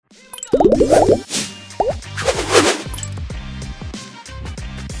Well,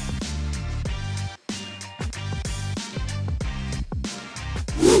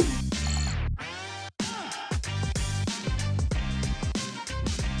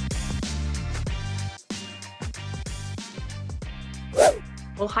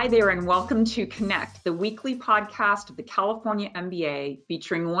 hi there, and welcome to Connect, the weekly podcast of the California MBA,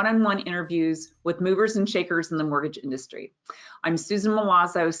 featuring one-on-one interviews with movers and shakers in the mortgage industry. I'm Susan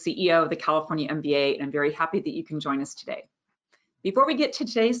Milazzo, CEO of the California MBA, and I'm very happy that you can join us today. Before we get to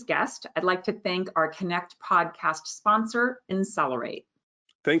today's guest, I'd like to thank our Connect podcast sponsor, Insellerate.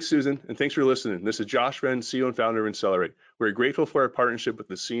 Thanks, Susan, and thanks for listening. This is Josh Wren, CEO and founder of Insellerate. We're grateful for our partnership with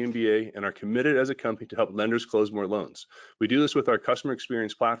the CMBA and are committed as a company to help lenders close more loans. We do this with our customer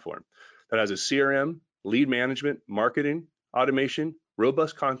experience platform that has a CRM, lead management, marketing, automation,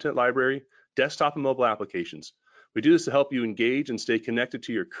 robust content library, desktop and mobile applications. We do this to help you engage and stay connected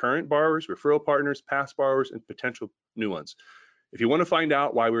to your current borrowers, referral partners, past borrowers, and potential new ones. If you want to find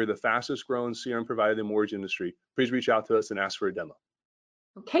out why we're the fastest growing CRM provider in the mortgage industry, please reach out to us and ask for a demo.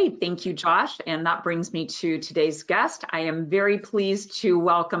 Okay, thank you, Josh. And that brings me to today's guest. I am very pleased to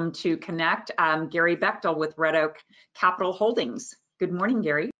welcome to Connect Gary Bechtel with Red Oak Capital Holdings. Good morning,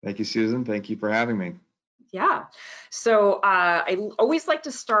 Gary. Thank you, Susan. Thank you for having me. Yeah, so I always like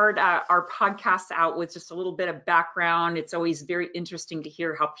to start our podcasts out with just a little bit of background. It's always very interesting to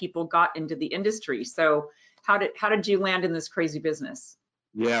hear how people got into the industry. So how did you land in this crazy business?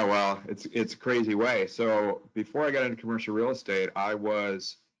 Yeah, well, it's a crazy way. So before I got into commercial real estate, I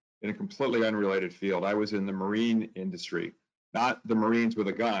was in a completely unrelated field. I was in the marine industry, not the Marines with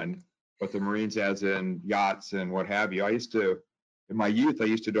a gun, but the Marines as in yachts and what have you. In my youth, I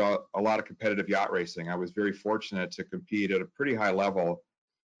used to do a lot of competitive yacht racing. I was very fortunate to compete at a pretty high level.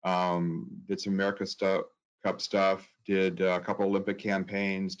 Did some America's Cup stuff, did a couple Olympic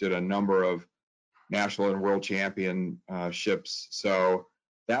campaigns, did a number of national and world championships. So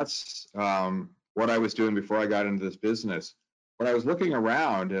that's what I was doing before I got into this business. But I was looking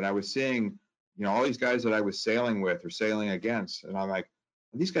around and I was seeing, all these guys that I was sailing with or sailing against, and I'm like,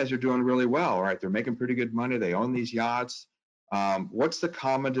 these guys are doing really well, right? They're making pretty good money. They own these yachts. What's the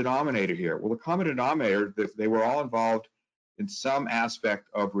common denominator here? Well, the common denominator, they were all involved in some aspect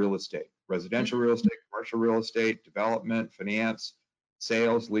of real estate, residential real estate, commercial real estate, development, finance,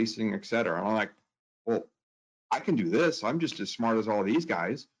 sales, leasing, et cetera. And I'm like, well, I can do this. I'm just as smart as all these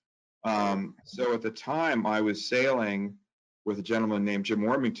guys. So at the time, I was sailing with a gentleman named Jim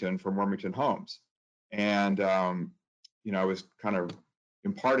Wormington from Wormington Homes. And, I was kind of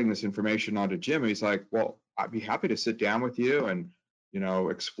imparting this information onto Jim. And he's like, well, I'd be happy to sit down with you and,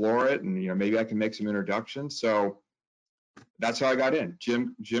 explore it. And, maybe I can make some introductions. So that's how I got in.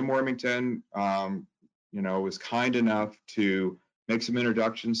 Jim Wormington, was kind enough to make some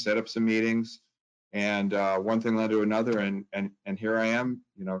introductions, set up some meetings. And one thing led to another, and here I am,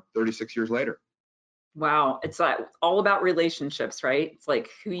 36 years later. Wow, it's all about relationships, right? It's like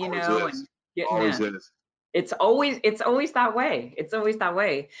who you Always know is. and getting Always in. is. It's always that way. It's always that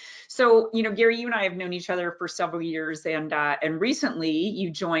way. So, Gary, you and I have known each other for several years, and recently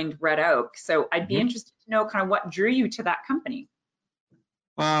you joined Red Oak. So I'd be interested to know kind of what drew you to that company.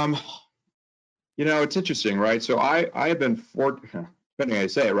 It's interesting, right? So I have been depending on how you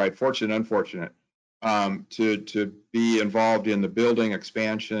say it, right? Fortunate, unfortunate. To be involved in the building,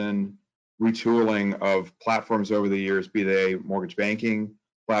 expansion, retooling of platforms over the years, be they mortgage banking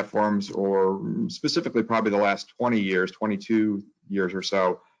platforms or specifically probably the last 22 years or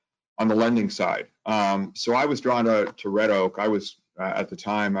so on the lending side. So I was drawn to Red Oak. I was, at the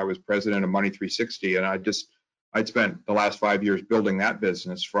time, I was president of Money 360, and I'd spent the last 5 years building that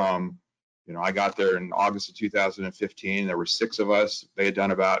business from, I got there in August of 2015. There were 6 of us. They had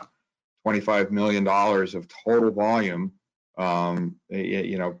done about $25 million of total volume,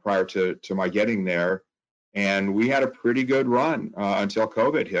 prior to my getting there. And we had a pretty good run until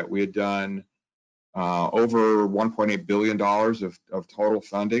COVID hit. We had done over $1.8 billion of total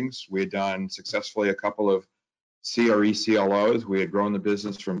fundings. We had done successfully a couple of CRE CLOs. We had grown the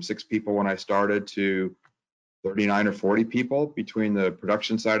business from 6 people when I started to 39 or 40 people between the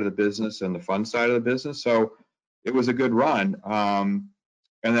production side of the business and the fund side of the business. So it was a good run.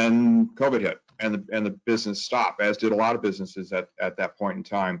 And then COVID hit and the business stopped, as did a lot of businesses at that point in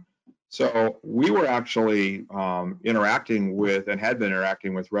time. So we were actually interacting with and had been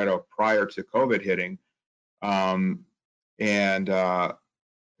interacting with Red Oak prior to COVID hitting, and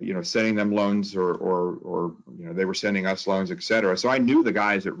sending them loans or they were sending us loans, et cetera. So I knew the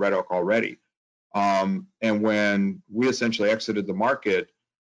guys at Red Oak already. And when we essentially exited the market,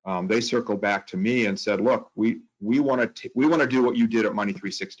 they circled back to me and said, look, we want to do what you did at Money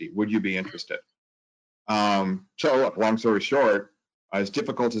 360. Would you be interested? So look, long story short, as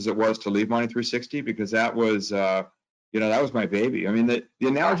difficult as it was to leave Money 360, because that was, that was my baby. I mean, the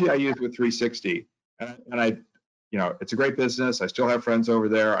analogy I use with 360, and I, it's a great business. I still have friends over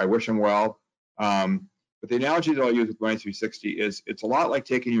there. I wish them well. But the analogy that I'll use with Money 360 is it's a lot like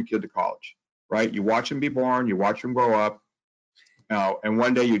taking your kid to college, right? You watch them be born, you watch them grow up, and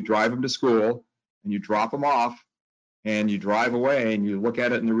one day you drive them to school and you drop them off and you drive away and you look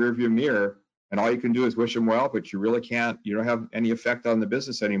at it in the rearview mirror and all you can do is wish them well, but you really can't, you don't have any effect on the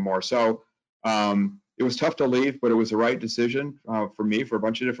business anymore. So it was tough to leave, but it was the right decision for me for a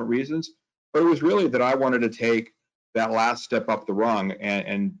bunch of different reasons. But it was really that I wanted to take that last step up the rung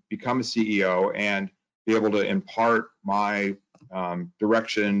and become a CEO and be able to impart my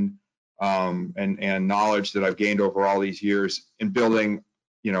direction and knowledge that I've gained over all these years in building,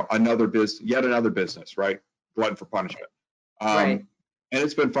 yet another business, right? Glutton for punishment. Right. And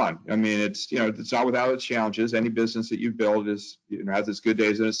it's been fun. I mean, it's not without its challenges. Any business that you build has its good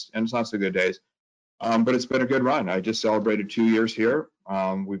days and it's not so good days. But it's been a good run. I just celebrated 2 years here.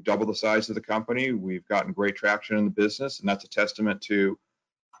 We've doubled the size of the company. We've gotten great traction in the business, and that's a testament to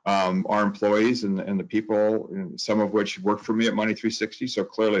our employees and the people, some of which work for me at Money 360. So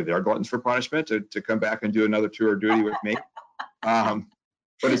clearly they're gluttons for punishment to come back and do another tour of duty with me. But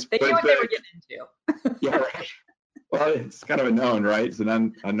they knew what they were getting into. Yeah, right. Well, it's kind of a known, right? It's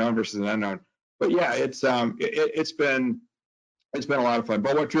an unknown versus an unknown. But yeah, it's been a lot of fun.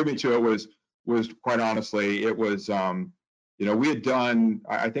 But what drew me to it was quite honestly, it was we had done,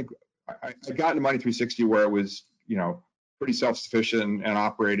 I think I got into Money 360 where it was pretty self-sufficient and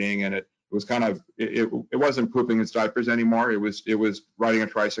operating, and it was kind of it wasn't pooping its diapers anymore. It was riding a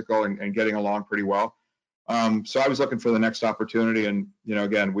tricycle and getting along pretty well. So I was looking for the next opportunity, and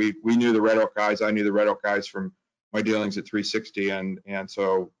again, we knew the Red Oak guys. I knew the Red Oak guys from my dealings at 360, and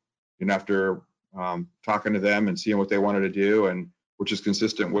so after talking to them and seeing what they wanted to do, and which is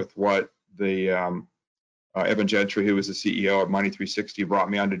consistent with what the Evan Gentry, who was the CEO of Money 360, brought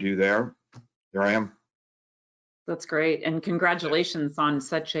me on to do there. Here I am. That's great, and congratulations on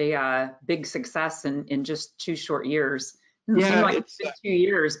such a big success in just 2 short years. It doesn't seem like it's been 2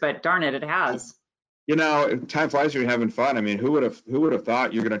 years, but darn it, it has. Time flies when you're having fun. I mean, who would have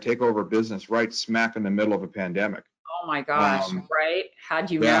thought you're going to take over a business right smack in the middle of a pandemic? Oh my gosh, right?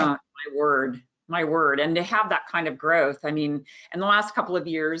 Had you known, my word. And to have that kind of growth, I mean, and the last couple of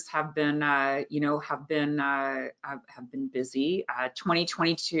years have been busy.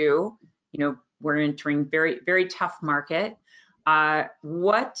 2022, we're entering very, very tough market.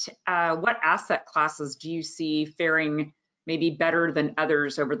 What asset classes do you see faring maybe better than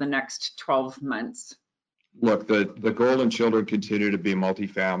others over the next 12 months? Look, the golden children continue to be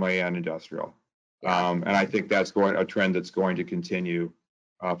multifamily and industrial. And I think that's a trend that's going to continue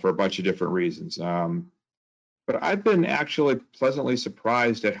for a bunch of different reasons. But I've been actually pleasantly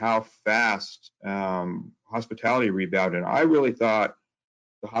surprised at how fast hospitality rebounded. I really thought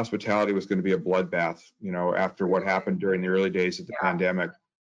the hospitality was going to be a bloodbath, after what happened during the early days of the pandemic.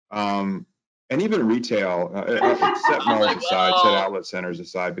 And even retail, set malls aside, set outlet centers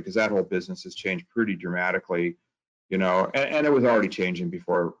aside, because that whole business has changed pretty dramatically, and it was already changing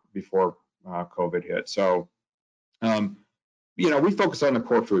before COVID hit. So, we focus on the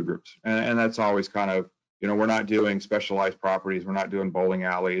core food groups, and that's always kind of, we're not doing specialized properties, we're not doing bowling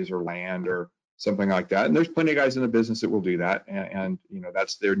alleys or land or something like that. And there's plenty of guys in the business that will do that, and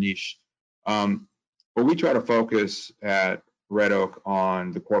that's their niche. But we try to focus at Red Oak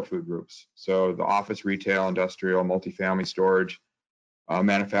on the core food groups. So the office, retail, industrial, multifamily storage,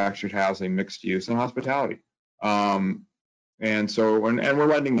 manufactured housing, mixed use, and hospitality. And so, and we're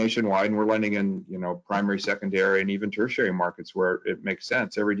lending nationwide, and we're lending in, primary, secondary, and even tertiary markets where it makes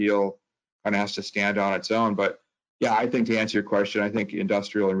sense. Every deal kind of has to stand on its own. But yeah, I think to answer your question, I think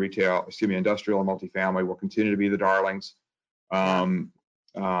industrial and multifamily will continue to be the darlings. There's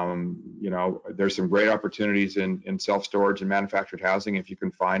some great opportunities in self-storage and manufactured housing if you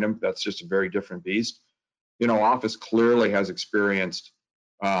can find them. That's just a very different beast. Office clearly has experienced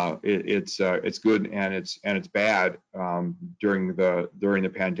it's good and it's bad during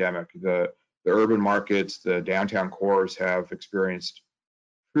the pandemic. The urban markets, the downtown cores have experienced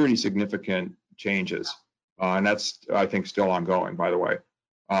pretty significant changes, and that's, I think, still ongoing, by the way.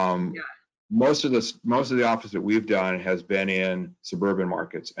 Most of the office that we've done has been in suburban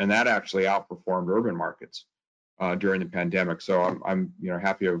markets, and that actually outperformed urban markets during the pandemic. So I'm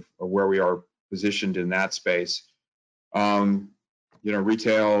happy of where we are positioned in that space.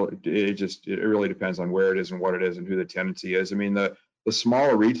 Retail, it really depends on where it is and what it is and who the tenancy is. I mean, the the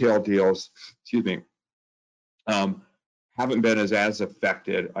smaller retail deals, excuse me, haven't been as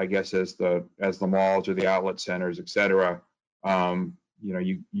affected, I guess, as the malls or the outlet centers, et cetera. You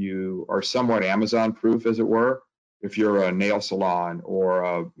know, you are somewhat Amazon proof, as it were, if you're a nail salon or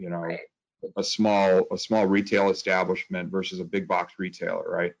a, you know, Right. a small retail establishment versus a big box retailer,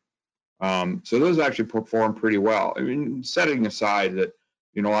 right? So those actually perform pretty well. I mean, setting aside that,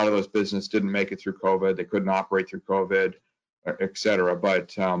 you know, a lot of those businesses didn't make it through COVID, they couldn't operate through COVID, et cetera.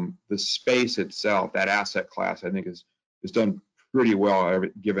 But the space itself, that asset class, I think is done pretty well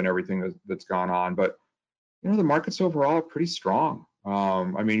given everything that's gone on. But you know, the markets overall are pretty strong.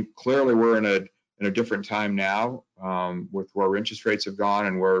 I mean, clearly we're in a different time now with where interest rates have gone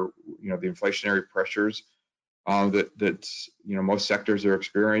and where, you know, the inflationary pressures that you know, most sectors are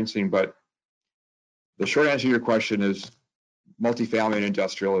experiencing. But the short answer to your question is multifamily and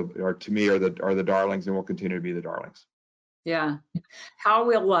industrial are, to me, are the darlings and will continue to be the darlings. Yeah. How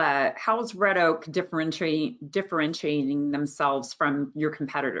is Red Oak differentiating themselves from your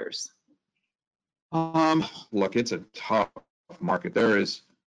competitors? Look, it's a tough market. There is,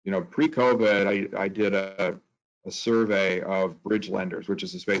 you know, pre-COVID, I did a survey of bridge lenders, which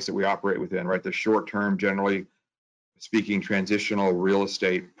is the space that we operate within, right? The short-term, generally speaking, transitional real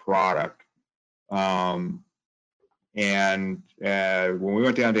estate product. And when we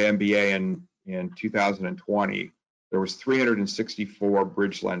went down to MBA in 2020, there was 364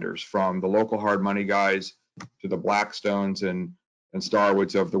 bridge lenders, from the local hard money guys to the Blackstones and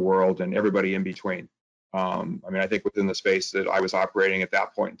Starwoods of the world and everybody in between. I mean, I think within the space that I was operating at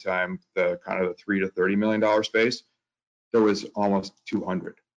that point in time, the kind of the $3 to $30 million space, there was almost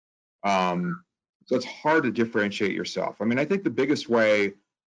 200. So it's hard to differentiate yourself. I mean, I think the biggest way,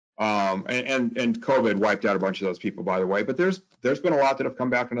 and COVID wiped out a bunch of those people, by the way, but there's been a lot that have come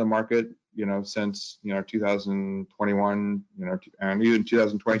back into the market, you know, since, you know, 2021, you know, and even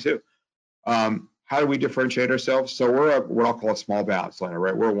 2022. How do we differentiate ourselves? So we're what I'll call a small balance lender,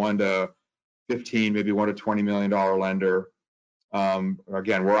 right? We're 1 to 15, maybe 1 to $20 million lender.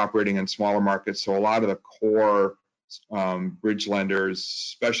 Again, we're operating in smaller markets, so a lot of the core bridge lenders,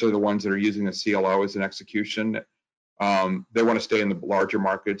 especially the ones that are using the CLO as an execution, they want to stay in the larger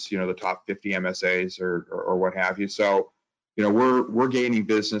markets, you know, the top 50 MSAs or what have you. So, you know, we're gaining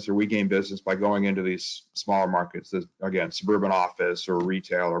business, or we gain business by going into these smaller markets, again, suburban office or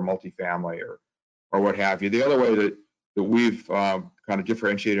retail or multifamily or what have you. The other way that we've kind of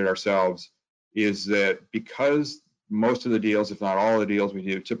differentiated ourselves is that because most of the deals, if not all the deals we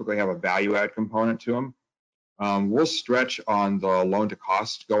do, typically have a value add component to them, we'll stretch on the loan to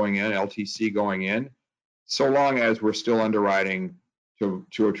cost going in, LTC going in, so long as we're still underwriting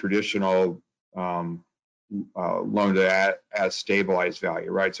to a traditional loan to as stabilized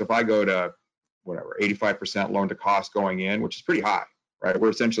value, right? So if I go to whatever 85% loan to cost going in, which is pretty high, right? We're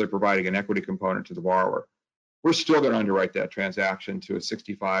essentially providing an equity component to the borrower. We're still going to underwrite that transaction to a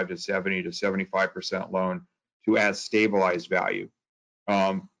 65 to 70 to 75% loan to as stabilized value.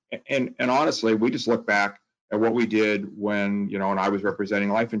 And honestly, we just look back at what we did when, you know, when I was representing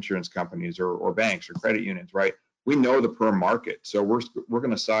life insurance companies or banks or credit unions, right? We know the perm market, so we're going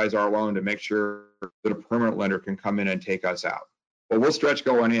to size our loan to make sure that a permanent lender can come in and take us out. But we'll stretch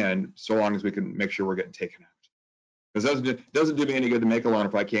going in so long as we can make sure we're getting taken out. Because it doesn't do me any good to make a loan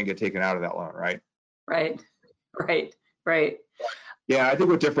if I can't get taken out of that loan, right? Right. Yeah, I think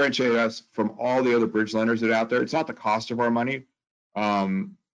what differentiates us from all the other bridge lenders that are out there, it's not the cost of our money.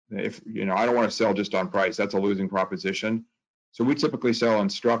 If you know, I don't want to sell just on price. That's a losing proposition. So we typically sell on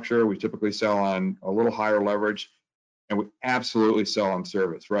structure. We typically sell on a little higher leverage, and we absolutely sell on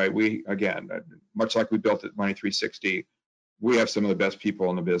service, right? We, again, much like we built at Money 360, we have some of the best people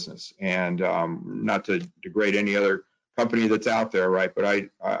in the business, and not to degrade any other company that's out there, right? But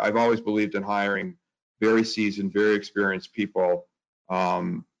I've always believed in hiring very seasoned, very experienced people,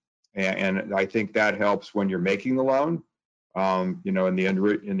 and I think that helps when you're making the loan, you know, in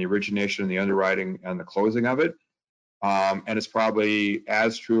the origination, and the underwriting, and the closing of it. And it's probably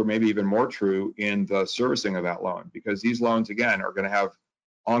as true, or maybe even more true, in the servicing of that loan, because these loans, again, are going to have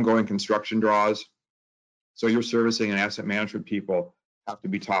ongoing construction draws. So your servicing and asset management people have to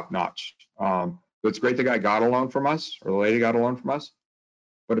be top notch. So it's great the guy got a loan from us, or the lady got a loan from us,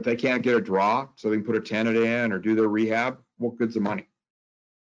 but if they can't get a draw so they can put a tenant in or do their rehab, what good's the money?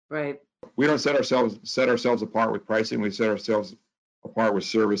 Right. We don't set ourselves apart with pricing. We set ourselves apart with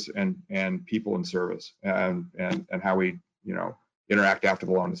service and people in service, and how we, you know, interact after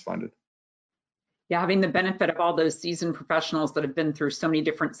the loan is funded. Yeah, having the benefit of all those seasoned professionals that have been through so many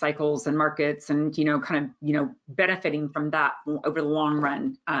different cycles and markets, and, you know, kind of, you know, benefiting from that over the long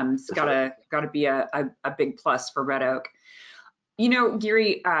run, it's gotta be a big plus for Red Oak. You know,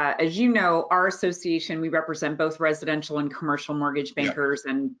 Gary, as you know, our association, we represent both residential and commercial mortgage bankers.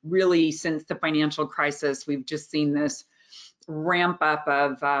 Yeah. And really, since the financial crisis, we've just seen this ramp up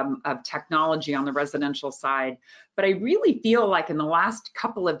of technology on the residential side. But I really feel like in the last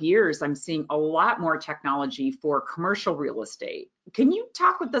couple of years, I'm seeing a lot more technology for commercial real estate. Can you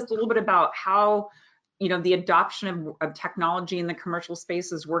talk with us a little bit about how, you know, the adoption of technology in the commercial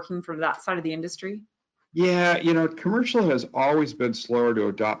space is working for that side of the industry? Yeah, you know, commercial has always been slower to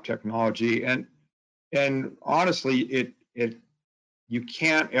adopt technology, and honestly, you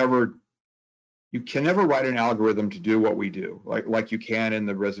can never write an algorithm to do what we do, like you can in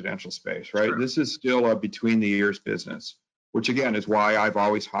the residential space, right? Sure. This is still a between the ears business, which again is why I've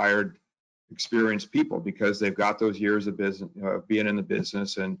always hired experienced people, because they've got those years of business, being in the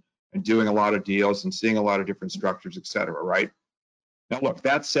business and doing a lot of deals and seeing a lot of different structures, et cetera, right? Now, look,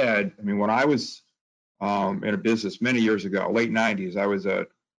 that said, I mean, when I was in a business many years ago, late 90s, I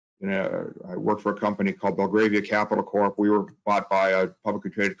worked for a company called Belgravia Capital Corp. We were bought by a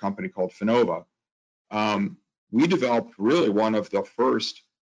publicly traded company called Finova. We developed really one of the first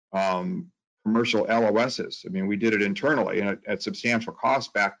commercial LOSs. I mean, we did it internally and at substantial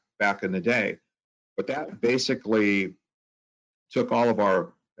cost back in the day. But that basically took all of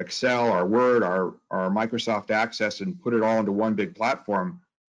our Excel, our Word, our Microsoft Access, and put it all into one big platform.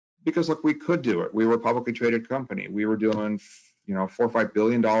 Because look, we could do it. We were a publicly traded company. We were doing, you know, $4 or $5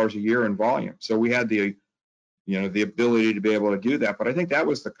 billion a year in volume. So we had the ability to be able to do that. But I think that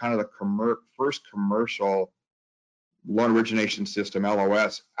was the kind of the first commercial loan origination system,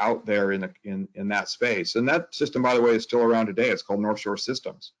 LOS, out there in that space. And that system, by the way, is still around today. It's called North Shore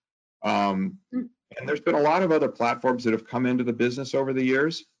Systems. And there's been a lot of other platforms that have come into the business over the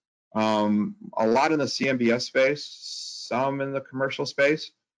years. A lot in the CMBS space, some in the commercial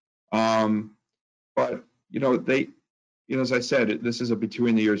space. But as I said, this is a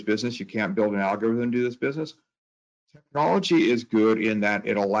between the ears business. You can't build an algorithm to do this business. Technology is good in that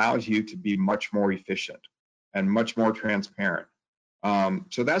it allows you to be much more efficient and much more transparent.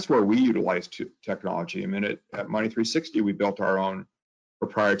 So that's where we utilize technology. I mean, at Money360, we built our own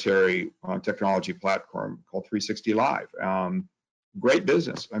proprietary technology platform called 360 Live. Great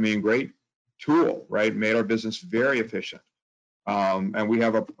business. I mean, great tool, right? Made our business very efficient. And we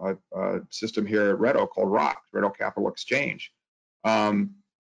have a system here at Red Oak called ROC, Red Oak Capital Exchange.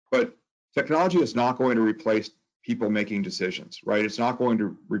 But technology is not going to replace people making decisions, right? It's not going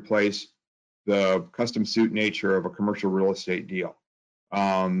to replace the custom suit nature of a commercial real estate deal.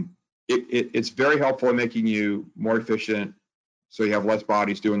 It's very helpful in making you more efficient, so you have less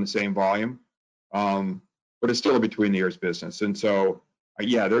bodies doing the same volume. But it's still a between the ears business. And so,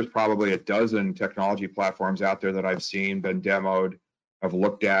 yeah, there's probably a dozen technology platforms out there that I've seen, been demoed, I've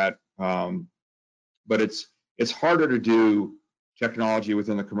looked at. But it's harder to do technology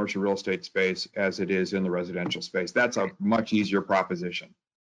within the commercial real estate space as it is in the residential space. That's a much easier proposition.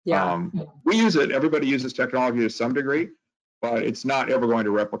 Yeah. We use it. Everybody uses technology to some degree, but it's not ever going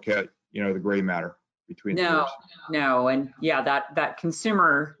to replicate, the gray matter between the years. No, and yeah, that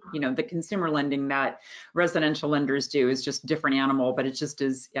consumer, the consumer lending that residential lenders do is just a different animal, but it just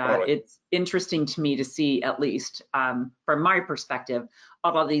is, totally. It's interesting to me to see, at least from my perspective,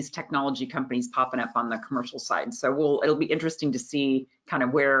 all of these technology companies popping up on the commercial side. So it'll be interesting to see kind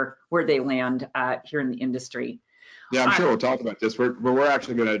of where they land here in the industry. Yeah, I'm sure we'll talk about this. We're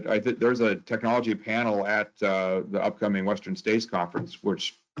actually going to, I think there's a technology panel at the upcoming Western States Conference,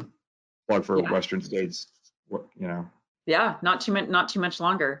 which plug for Western States, Yeah, not too much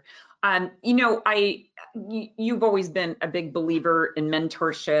longer. You've always been a big believer in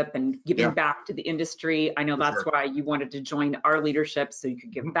mentorship and giving back to the industry. I know that's why you wanted to join our leadership, so you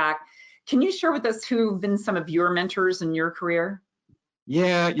could give back. Can you share with us who've been some of your mentors in your career?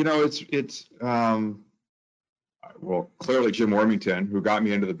 Yeah, it's well, clearly Jim Wormington, who got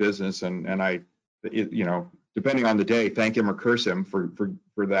me into the business, and I, depending on the day, thank him or curse him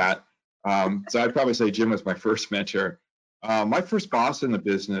for that. So I'd probably say Jim was my first mentor. My first boss in the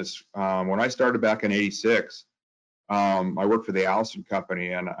business, when I started back in '86, I worked for the Allison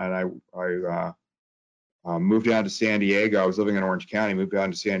Company, and I moved down to San Diego. I was living in Orange County, moved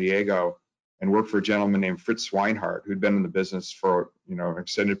down to San Diego, and worked for a gentleman named Fritz Swinehart, who'd been in the business for an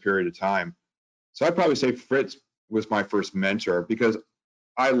extended period of time. So I'd probably say Fritz was my first mentor, because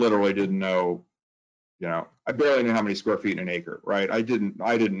I literally didn't know. I barely knew how many square feet in an acre, right? I didn't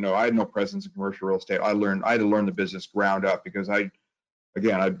know. I had no presence in commercial real estate. I had to learn the business ground up, because I'd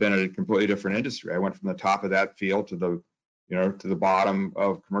been in a completely different industry. I went from the top of that field to the bottom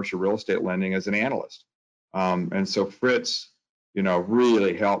of commercial real estate lending as an analyst. And so Fritz,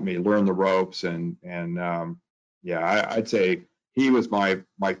 really helped me learn the ropes, and I'd say he was my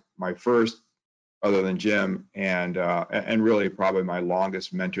first, other than Jim, and really probably my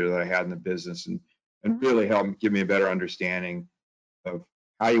longest mentor that I had in the business, and really helped give me a better understanding of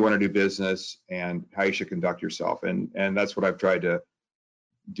how you want to do business and how you should conduct yourself. And that's what I've tried to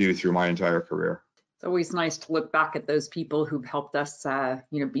do through my entire career. It's always nice to look back at those people who've helped us,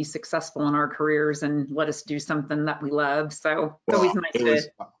 be successful in our careers and let us do something that we love. So it's always nice to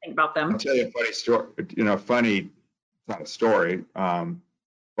think about them. I'll tell you a funny story. Funny, not a story,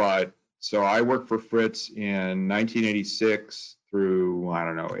 but so I worked for Fritz in 1986 through, I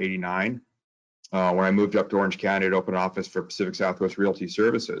don't know, 89. When I moved up to Orange County to open an office for Pacific Southwest Realty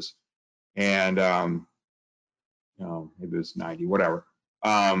Services. And, maybe it was 90, whatever.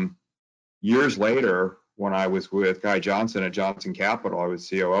 Years later, when I was with Guy Johnson at Johnson Capital, I was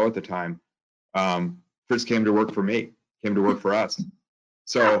COO at the time, Fritz came to work for me, came to work for us.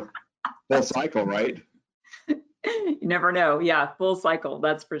 So full cycle, right? You never know. Yeah, full cycle.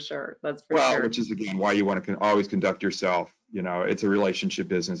 That's for sure. That's for sure. Which is, again, why you want to always conduct yourself. It's a relationship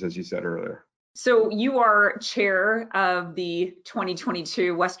business, as you said earlier. So you are chair of the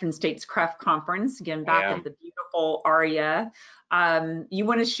 2022 Western States Craft Conference, again, back at the beautiful ARIA. You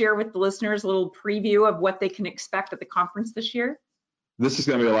want to share with the listeners a little preview of what they can expect at the conference this year? This is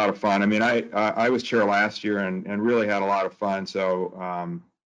going to be a lot of fun. I mean, I was chair last year and really had a lot of fun. So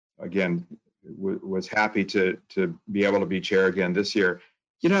again, was happy to be able to be chair again this year.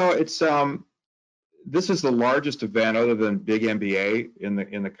 It's this is the largest event other than Big MBA in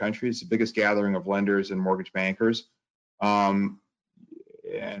the country. It's the biggest gathering of lenders and mortgage bankers. And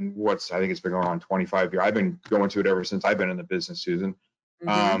I think it's been going on 25 years. I've been going to it ever since I've been in the business, Susan.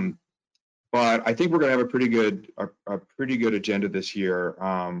 Mm-hmm. But I think we're going to have a pretty good agenda this year.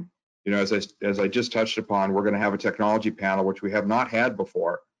 As I just touched upon, we're going to have a technology panel, which we have not had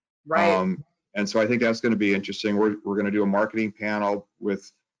before. Right. And so I think that's going to be interesting. We're going to do a marketing panel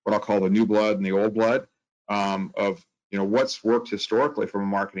with what I'll call the new blood and the old blood of what's worked historically from a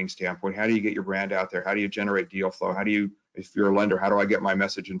marketing standpoint. How do you get your brand out there? How do you generate deal flow? How do you, if you're a lender, how do I get my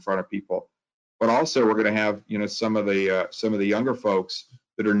message in front of people? But also we're going to have some of the younger folks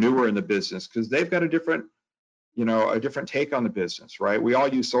that are newer in the business, because they've got a different take on the business, right? We all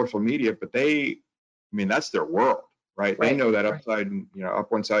use social media, but that's their world, right? They know that upside and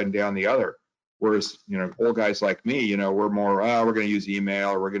up one side and down the other. Whereas, old guys like me, we're more, we're going to use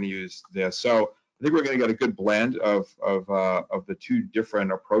email, or we're going to use this. So I think we're going to get a good blend of the two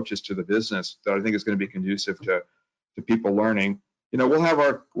different approaches to the business that I think is going to be conducive to people learning. We'll have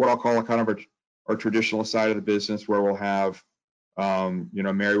what I'll call kind of our traditional side of the business, where we'll have,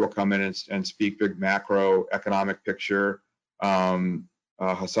 Mary will come in and speak big macro economic picture. Hassam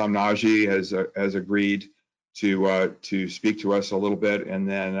Naji has agreed to speak to us a little bit, and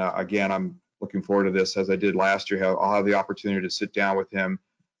then again, I'm looking forward to this, as I did last year. I'll have the opportunity to sit down with him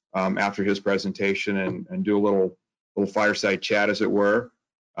after his presentation and do a little fireside chat, as it were.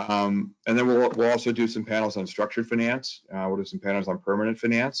 And then we'll also do some panels on structured finance. We'll do some panels on permanent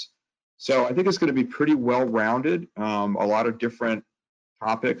finance. So I think it's going to be pretty well-rounded. A lot of different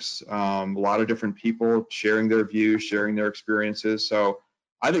topics, a lot of different people sharing their views, sharing their experiences. So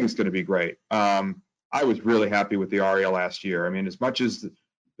I think it's going to be great. I was really happy with the ARIA last year. I mean, as much as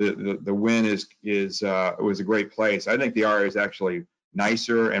the win it was a great place, I think the ARIA is actually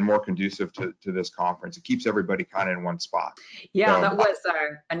nicer and more conducive to this conference. It keeps everybody kind of in one spot. Yeah, so that was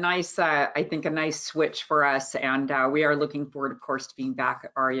a nice, I think, a nice switch for us. And we are looking forward, of course, to being back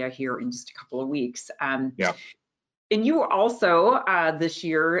at ARIA here in just a couple of weeks. Yeah. And you also, this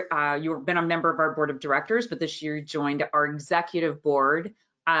year, you've been a member of our board of directors, but this year you joined our executive board.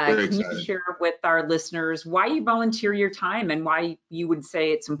 Can you share with our listeners why you volunteer your time and why you would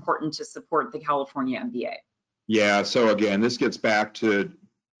say it's important to support the California MBA? Yeah, so again, this gets back to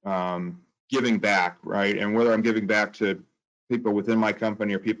giving back, right? And whether I'm giving back to people within my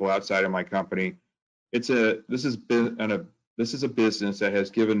company or people outside of my company, this is a business that has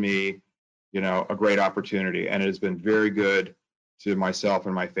given me, a great opportunity, and it has been very good to myself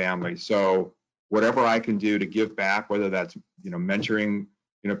and my family. So whatever I can do to give back, whether that's mentoring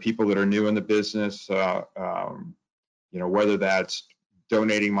people that are new in the business, whether that's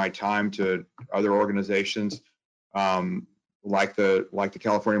donating my time to other organizations like the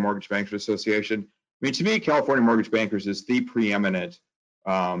California Mortgage Bankers Association. I mean, to me, California Mortgage Bankers is the preeminent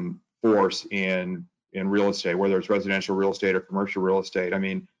force in real estate, whether it's residential real estate or commercial real estate. I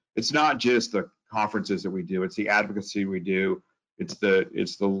mean, it's not just the conferences that we do; it's the advocacy we do. It's the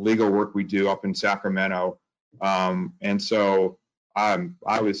legal work we do up in Sacramento, and so I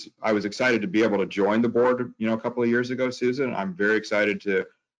was excited to be able to join the board, a couple of years ago, Susan. I'm very excited to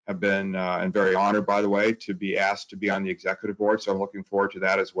have been and very honored, by the way, to be asked to be on the executive board. So I'm looking forward to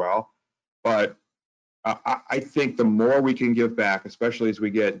that as well. But I think the more we can give back, especially as we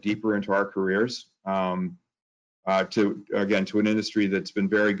get deeper into our careers, to an industry that's been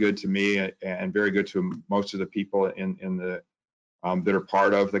very good to me and very good to most of the people in the that are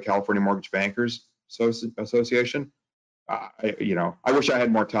part of the California Mortgage Bankers Association. I wish I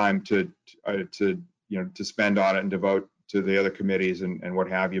had more time to spend on it and devote to the other committees and what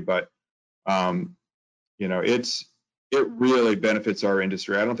have you. But it really benefits our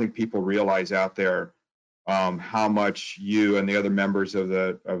industry. I don't think people realize out there how much you and the other members of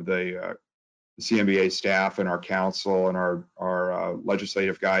the CMBA staff and our council and our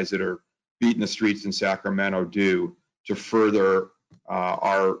legislative guys that are beating the streets in Sacramento do to further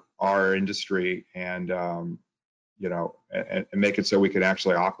our industry and make it so we can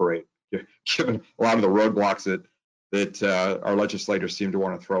actually operate, given a lot of the roadblocks that our legislators seem to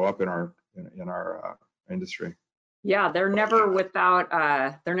want to throw up in our industry. Yeah, they're never without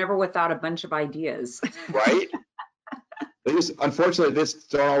a bunch of ideas. Right? They just, unfortunately,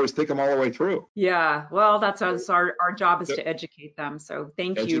 don't always think them all the way through. Yeah, well, that's our job is to educate them. So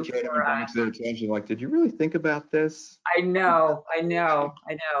thank you. Educate them and bring it to their attention. Like, did you really think about this? I know.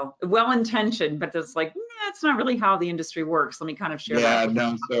 Well-intentioned, but it's like, it's not really how the industry works. Let me kind of share that.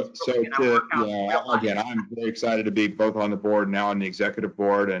 Again, I'm very excited to be both on the board and now on the executive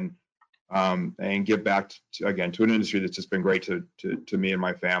board and give back to an industry that's just been great to me and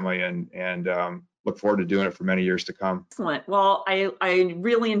my family and look forward to doing it for many years to come. Excellent. Well, I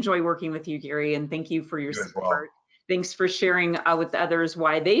really enjoy working with you, Gary, and thank you for your support. Well. Thanks for sharing with others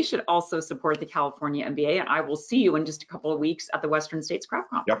why they should also support the California MBA. And I will see you in just a couple of weeks at the Western States Craft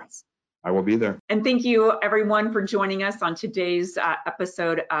Conference. Yep, I will be there. And thank you, everyone, for joining us on today's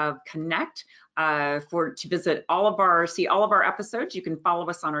episode of Connect. To visit all of our episodes, you can follow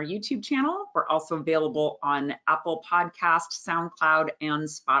us on our YouTube channel. We're also available on Apple Podcast, SoundCloud, and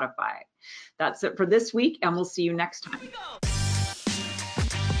Spotify. That's it for this week, and we'll see you next time.